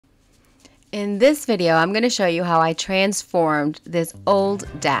In this video, I'm going to show you how I transformed this old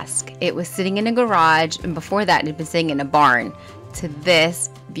desk. It was sitting in a garage, and before that it had been sitting in a barn, to this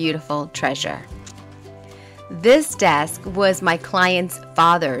beautiful treasure. This desk was my client's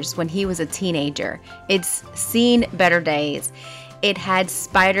father's when he was a teenager. It's seen better days. It had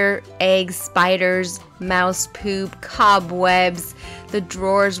spider eggs, spiders, mouse poop, cobwebs. The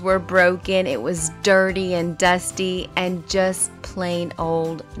drawers were broken. It was dirty and dusty and just plain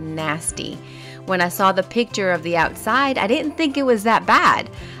old nasty. When I saw the picture of the outside, I didn't think it was that bad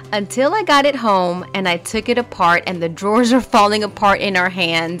until I got it home and I took it apart and the drawers are falling apart in our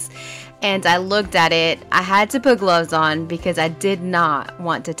hands. And I looked at it. I had to put gloves on because I did not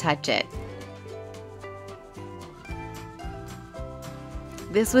want to touch it.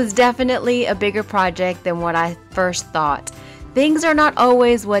 This was definitely a bigger project than what I first thought. Things are not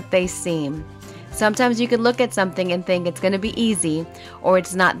always what they seem. Sometimes you can look at something and think it's going to be easy or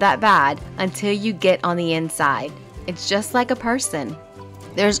it's not that bad until you get on the inside. It's just like a person.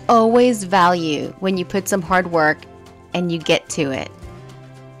 There's always value when you put some hard work and you get to it.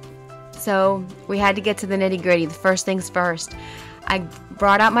 So we had to get to the nitty-gritty. The first things first. I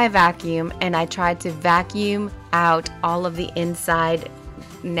brought out my vacuum and I tried to vacuum out all of the inside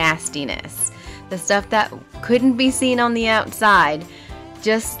nastiness, the stuff that couldn't be seen on the outside.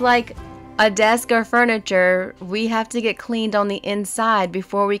 Just like a desk or furniture, we have to get cleaned on the inside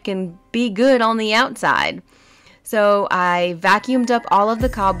before we can be good on the outside. So I vacuumed up all of the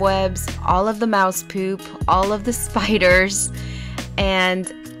cobwebs, all of the mouse poop, all of the spiders, and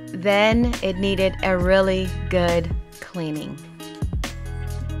then it needed a really good cleaning.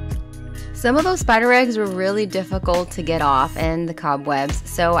 Some of those spider eggs were really difficult to get off, and the cobwebs,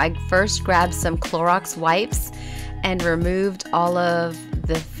 so I first grabbed some Clorox wipes and removed all of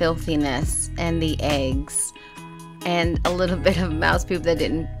the filthiness and the eggs and a little bit of mouse poop that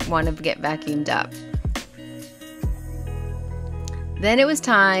didn't want to get vacuumed up. Then it was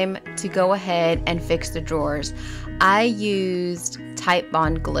time to go ahead and fix the drawers. I used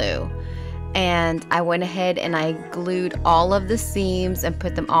Titebond Glue. And I went ahead and I glued all of the seams and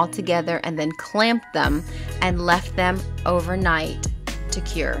put them all together and then clamped them and left them overnight to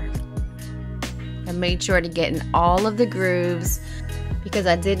cure. I made sure to get in all of the grooves because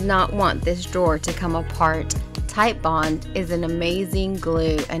I did not want this drawer to come apart. Titebond is an amazing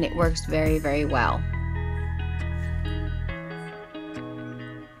glue and it works very, very well.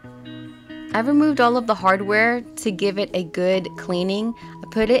 I removed all of the hardware to give it a good cleaning. I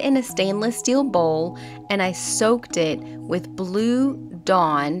put it in a stainless steel bowl and I soaked it with Blue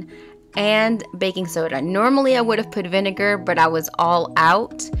Dawn and baking soda. Normally I would have put vinegar, but I was all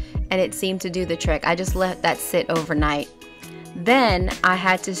out and it seemed to do the trick. I just let that sit overnight. Then I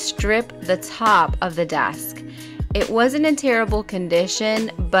had to strip the top of the desk. It wasn't in terrible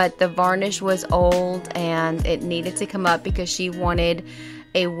condition, but the varnish was old and it needed to come up because she wanted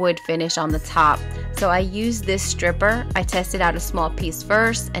a wood finish on the top. So I used this stripper. I tested out a small piece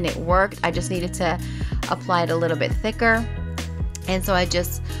first and it worked. I just needed to apply it a little bit thicker. And so I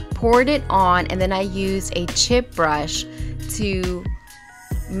just poured it on and then I used a chip brush to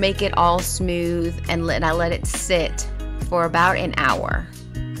make it all smooth and I let it sit for about an hour.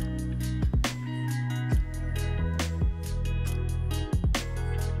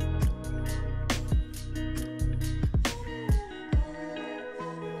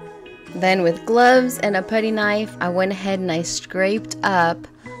 Then with gloves and a putty knife, I went ahead and I scraped up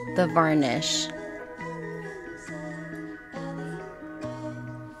the varnish.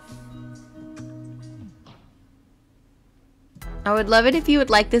 I would love it if you would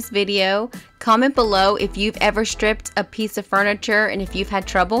like this video. Comment below if you've ever stripped a piece of furniture and if you've had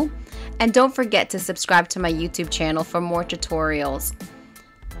trouble. And don't forget to subscribe to my YouTube channel for more tutorials.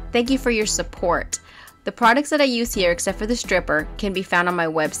 Thank you for your support. The products that I use here, except for the stripper, can be found on my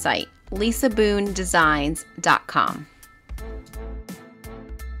website, lisaboondesigns.com.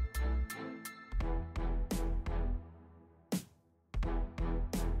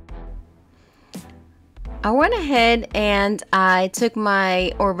 I went ahead and I took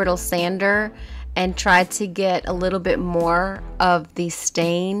my orbital sander and tried to get a little bit more of the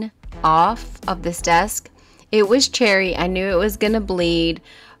stain off of this desk. It was cherry. I knew it was going to bleed,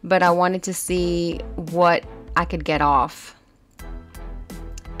 but I wanted to see what I could get off.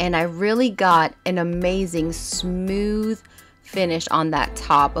 And I really got an amazing smooth finish on that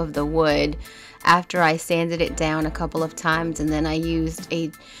top of the wood after I sanded it down a couple of times, and then I used a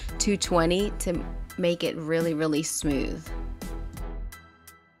 220 to make it really, really smooth.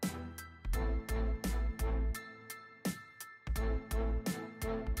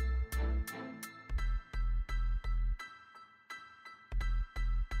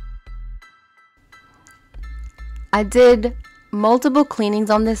 I did multiple cleanings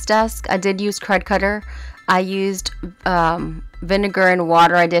on this desk. I did use Krud Kutter. I used vinegar and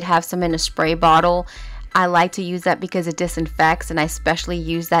water. I did have some in a spray bottle. I like to use that because it disinfects, and I especially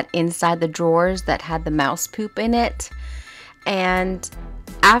use that inside the drawers that had the mouse poop in it. And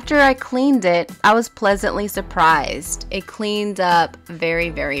after I cleaned it, I was pleasantly surprised. It cleaned up very,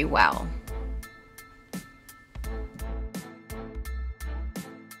 very well.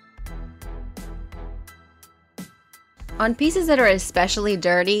 On pieces that are especially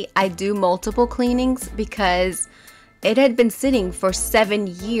dirty, I do multiple cleanings because it had been sitting for 7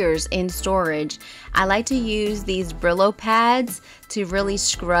 years in storage. I like to use these Brillo pads to really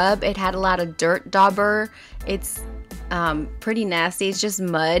scrub. It had a lot of dirt dauber. It's pretty nasty. It's just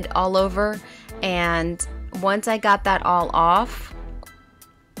mud all over. And once I got that all off,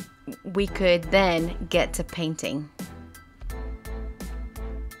 we could then get to painting.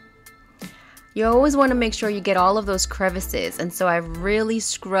 You always want to make sure you get all of those crevices, and so I really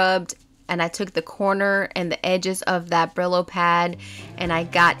scrubbed, and I took the corner and the edges of that Brillo pad and I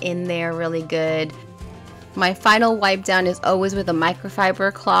got in there really good. My final wipe down is always with a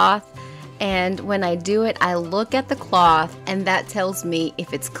microfiber cloth, and when I do it, I look at the cloth and that tells me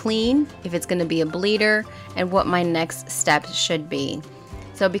if it's clean, if it's going to be a bleeder, and what my next step should be.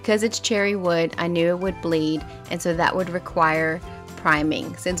 So because it's cherry wood, I knew it would bleed, and so that would require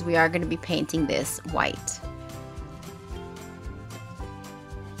priming since we are going to be painting this white.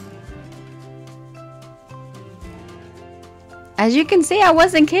 As you can see, I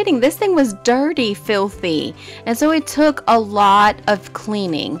wasn't kidding. This thing was dirty, filthy, and so it took a lot of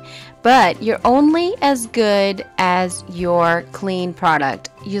cleaning. But you're only as good as your clean product.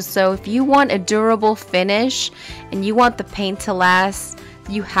 So if you want a durable finish and you want the paint to last,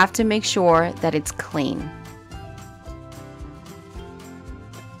 you have to make sure that it's clean.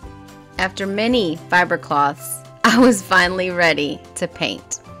 After many fiber cloths, I was finally ready to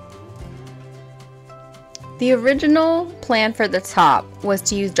paint. The original plan for the top was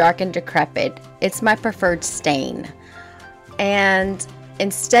to use Dark and Decrepit. It's my preferred stain. And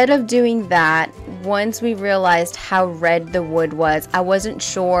instead of doing that, once we realized how red the wood was, I wasn't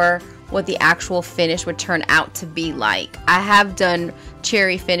sure what the actual finish would turn out to be like. I have done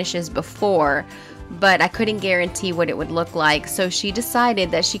cherry finishes before, but I couldn't guarantee what it would look like. So she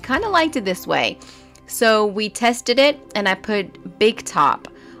decided that she kind of liked it this way. So we tested it, and I put Big Top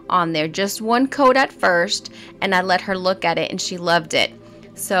on there, just one coat at first, and I let her look at it and she loved it.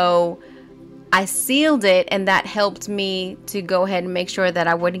 So I sealed it, and that helped me to go ahead and make sure that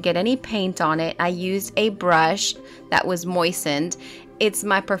I wouldn't get any paint on it. I used a brush that was moistened. It's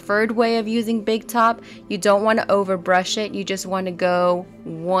my preferred way of using Big Top. You don't want to over brush it. You just want to go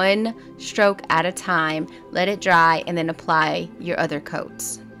one stroke at a time, let it dry, and then apply your other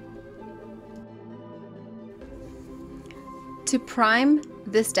coats. To prime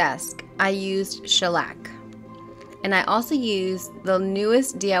this desk, I used Shellac. And I also used the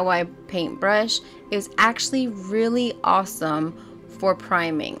newest DIY paintbrush. It was actually really awesome for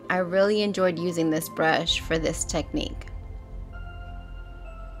priming. I really enjoyed using this brush for this technique.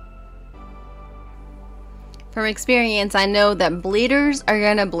 From experience, I know that bleeders are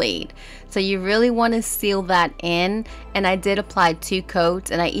gonna bleed, so you really want to seal that in, and I did apply 2 coats,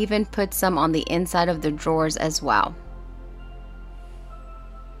 and I even put some on the inside of the drawers as well.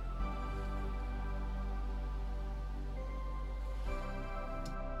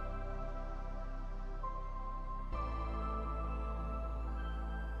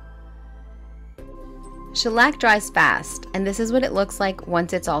 Shellac dries fast, and this is what it looks like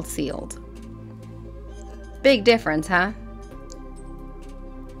once it's all sealed. Big difference, huh?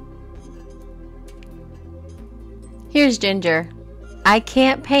 Here's Ginger. I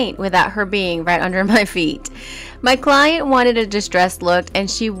can't paint without her being right under my feet. My client wanted a distressed look, and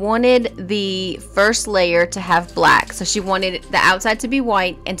she wanted the first layer to have black. So she wanted the outside to be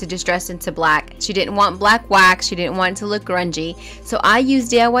white and to distress into black. She didn't want black wax. She didn't want it to look grungy. So I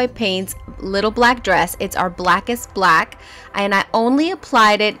used DIY Paint's Little Black Dress. It's our blackest black, and I only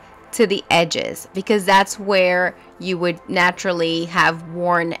applied it to the edges because that's where you would naturally have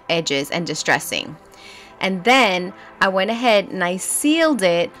worn edges and distressing. And then I went ahead and I sealed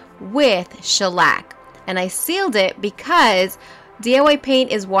it with shellac. And I sealed it because DIY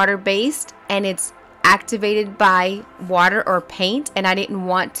paint is water-based and it's activated by water or paint, and I didn't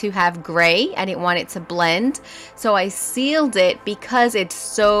want to have gray. I didn't want it to blend. So I sealed it because it's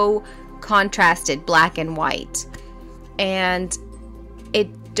so contrasted, black and white. And it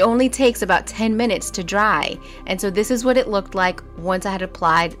only takes about 10 minutes to dry. And so this is what it looked like once I had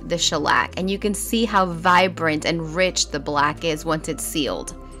applied the shellac. And you can see how vibrant and rich the black is once it's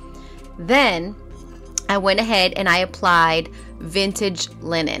sealed. Then I went ahead and I applied vintage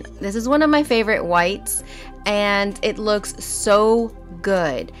linen. This is one of my favorite whites, and it looks so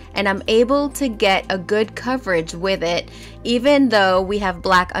good, and I'm able to get a good coverage with it even though we have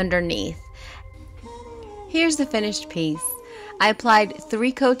black underneath. Here's the finished piece. I applied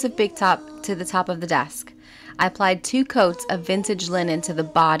 3 coats of Big Top to the top of the desk. I applied 2 coats of vintage linen to the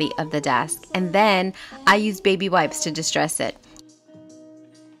body of the desk, and then I used baby wipes to distress it.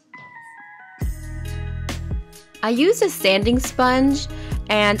 I used a sanding sponge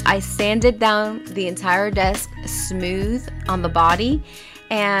and I sanded down the entire desk smooth on the body,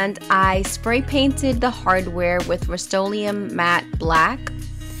 and I spray painted the hardware with Rust-Oleum Matte Black,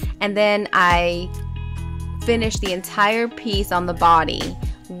 and then I finished the entire piece on the body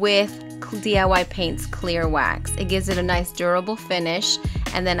with DIY Paint's clear wax. It gives it a nice durable finish,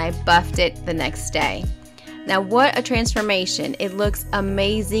 and then I buffed it the next day. Now, what a transformation. It looks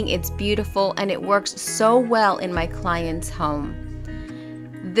amazing, it's beautiful, and it works so well in my client's home.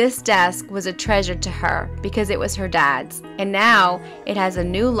 This desk was a treasure to her because it was her dad's, and now it has a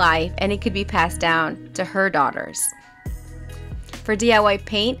new life and it could be passed down to her daughters. For DIY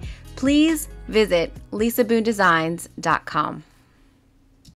Paint, please visit lisaboondesigns.com.